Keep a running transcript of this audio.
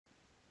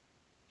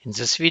In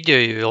this video,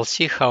 you will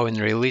see how in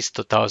Release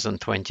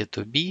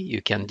 2022b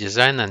you can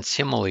design and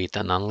simulate a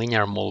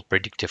nonlinear mole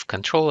predictive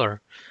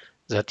controller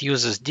that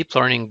uses deep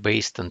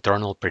learning-based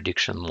internal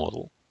prediction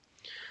model.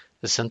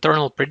 This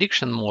internal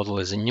prediction model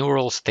is a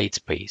neural state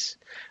space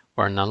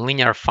where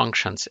nonlinear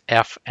functions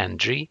f and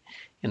g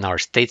in our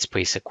state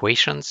space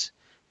equations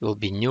will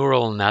be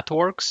neural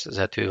networks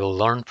that we will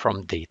learn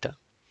from data.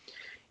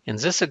 In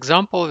this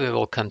example, we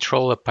will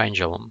control a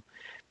pendulum.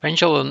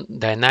 Pendulum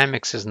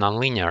dynamics is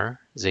nonlinear.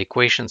 The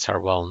equations are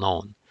well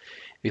known.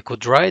 We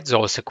could write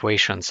those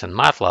equations in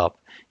MATLAB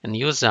and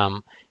use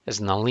them as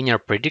a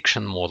nonlinear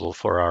prediction model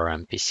for our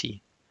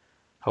MPC.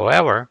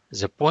 However,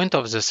 the point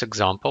of this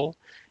example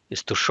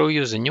is to show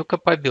you the new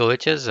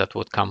capabilities that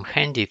would come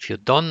handy if you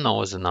don't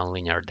know the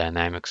nonlinear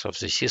dynamics of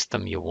the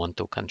system you want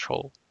to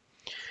control,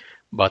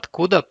 but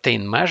could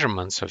obtain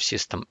measurements of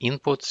system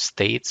inputs,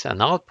 states, and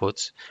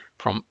outputs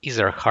from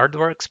either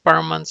hardware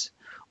experiments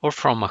or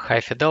from a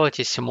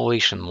high-fidelity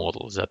simulation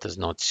model that is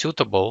not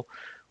suitable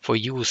for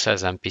use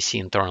as MPC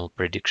internal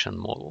prediction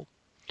model.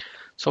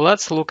 So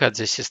let's look at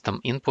the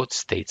system inputs,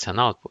 states, and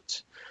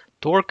outputs.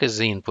 Torque is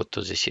the input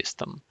to the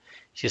system.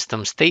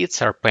 System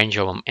states are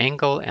pendulum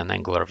angle and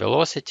angular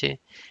velocity,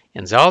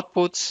 and the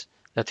outputs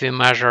that we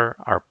measure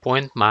are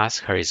point mass,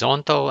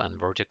 horizontal, and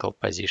vertical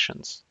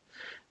positions.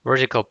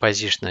 Vertical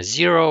position is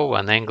 0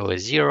 when angle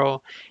is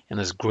 0 and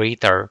is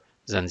greater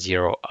than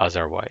 0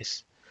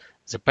 otherwise.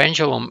 The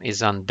pendulum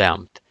is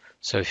undamped,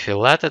 so if we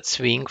let it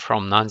swing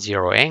from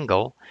non-zero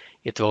angle,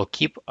 it will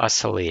keep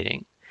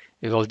oscillating.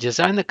 We will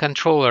design a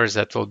controller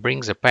that will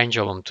bring the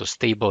pendulum to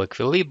stable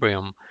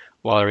equilibrium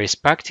while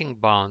respecting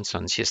bounds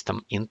on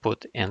system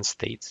input and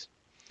states.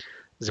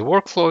 The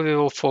workflow we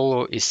will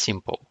follow is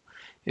simple.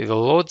 We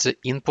will load the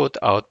input,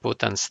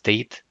 output, and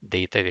state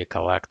data we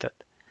collected.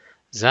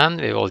 Then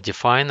we will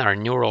define our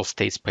neural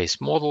state space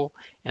model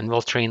and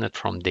will train it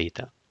from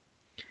data.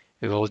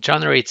 We will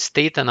generate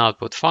state and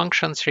output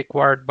functions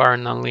required by our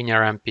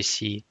nonlinear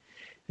MPC.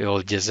 We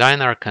will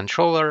design our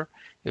controller.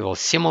 We will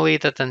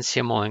simulate it in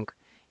Simulink,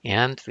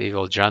 and we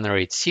will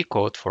generate C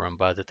code for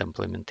embedded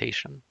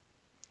implementation.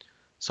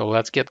 So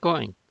let's get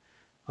going.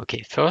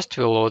 Okay, first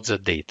we'll load the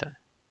data.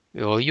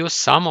 We will use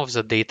some of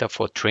the data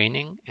for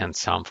training and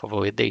some for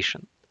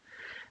validation.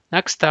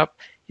 Next step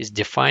is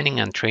defining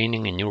and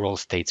training a neural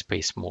state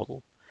space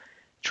model.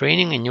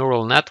 Training a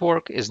neural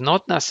network is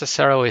not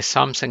necessarily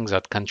something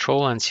that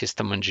control and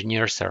system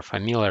engineers are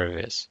familiar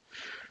with.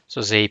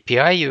 So the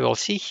API you will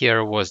see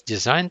here was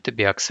designed to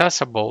be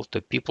accessible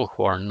to people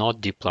who are not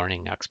deep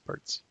learning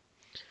experts.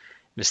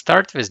 We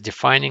start with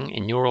defining a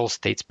neural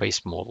state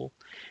space model.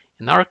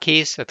 In our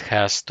case, it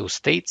has two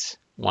states,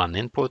 one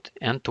input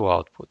and two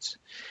outputs.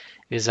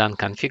 We then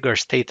configure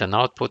state and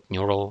output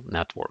neural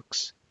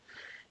networks.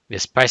 We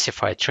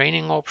specify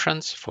training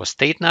options for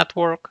state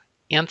network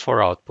and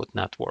for output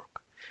network.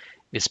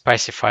 We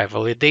specify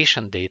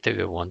validation data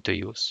we want to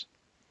use.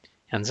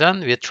 And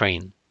then we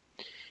train.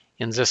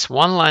 In this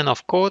one line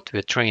of code,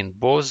 we train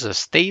both the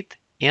state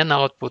and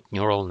output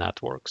neural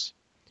networks.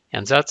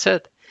 And that's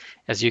it.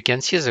 As you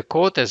can see, the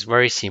code is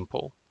very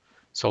simple.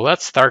 So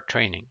let's start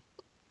training.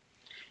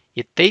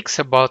 It takes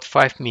about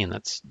 5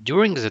 minutes.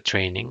 During the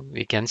training,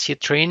 we can see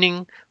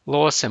training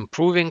loss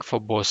improving for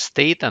both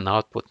state and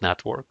output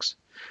networks.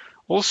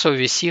 Also,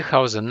 we see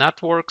how the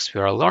networks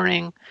we are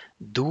learning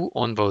do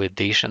on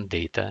validation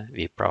data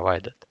we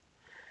provided.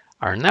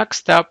 Our next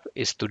step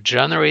is to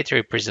generate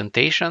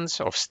representations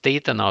of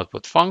state and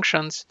output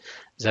functions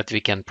that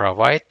we can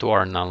provide to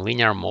our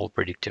nonlinear mole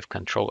predictive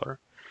controller.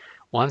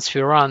 Once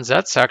we run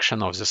that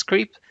section of the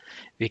script,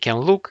 we can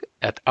look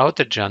at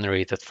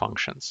auto-generated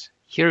functions.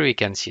 Here we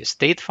can see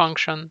state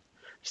function,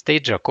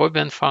 state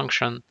Jacobian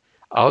function,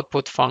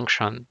 output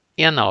function,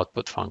 and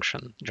output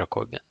function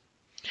Jacobian.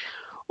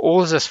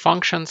 All these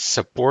functions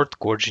support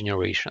code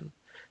generation.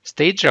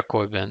 State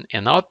Jacobian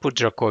and output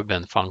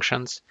Jacobian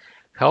functions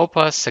help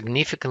us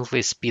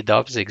significantly speed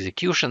up the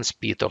execution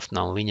speed of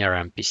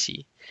nonlinear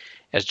MPC,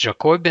 as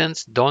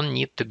Jacobians don't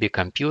need to be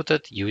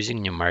computed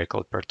using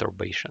numerical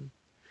perturbation.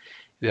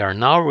 We are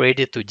now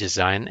ready to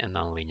design a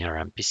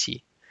nonlinear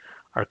MPC.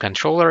 Our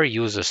controller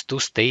uses two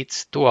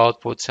states, two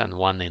outputs, and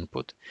one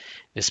input.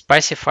 We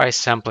specify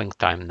sampling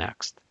time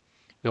next.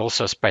 We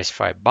also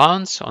specify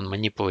bounds on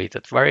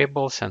manipulated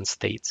variables and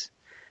states.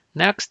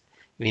 Next,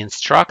 we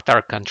instruct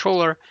our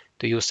controller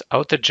to use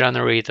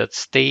auto-generated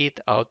state,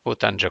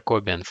 output, and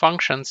Jacobian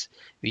functions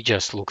we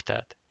just looked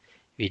at.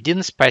 We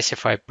didn't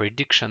specify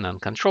prediction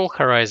and control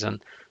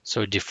horizon,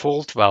 so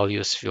default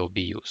values will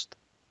be used.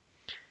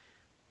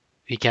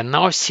 We can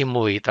now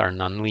simulate our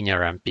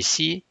nonlinear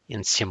MPC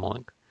in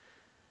Simulink.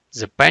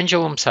 The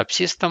pendulum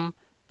subsystem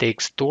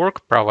takes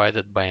torque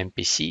provided by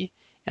MPC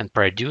and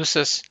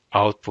produces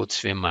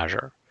outputs we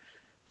measure.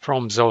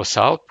 From those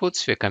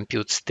outputs, we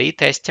compute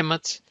state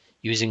estimates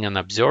using an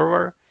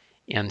observer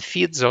and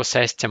feed those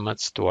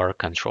estimates to our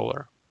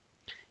controller.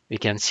 We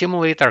can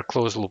simulate our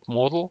closed-loop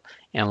model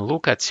and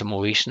look at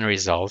simulation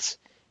results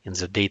in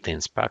the data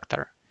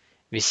inspector.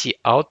 We see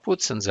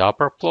outputs in the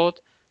upper plot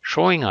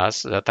showing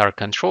us that our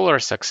controller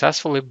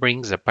successfully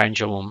brings the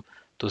pendulum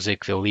to the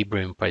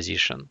equilibrium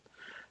position.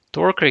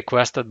 Torque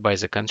requested by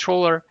the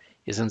controller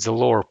is in the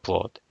lower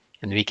plot,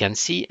 and we can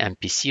see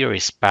MPC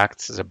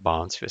respects the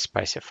bounds we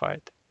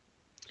specified.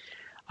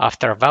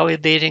 After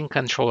validating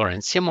controller in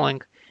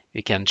Simulink,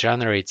 we can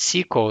generate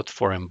C code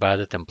for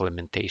embedded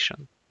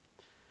implementation.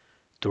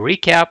 To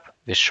recap,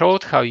 we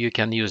showed how you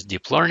can use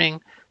deep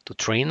learning to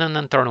train an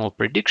internal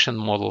prediction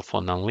model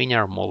for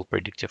nonlinear model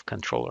predictive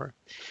controller.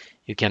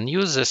 You can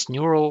use this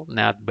neural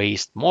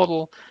net-based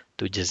model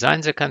to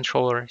design the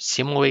controller,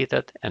 simulate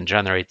it, and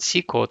generate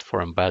C code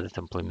for embedded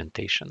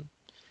implementation.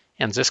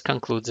 And this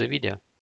concludes the video.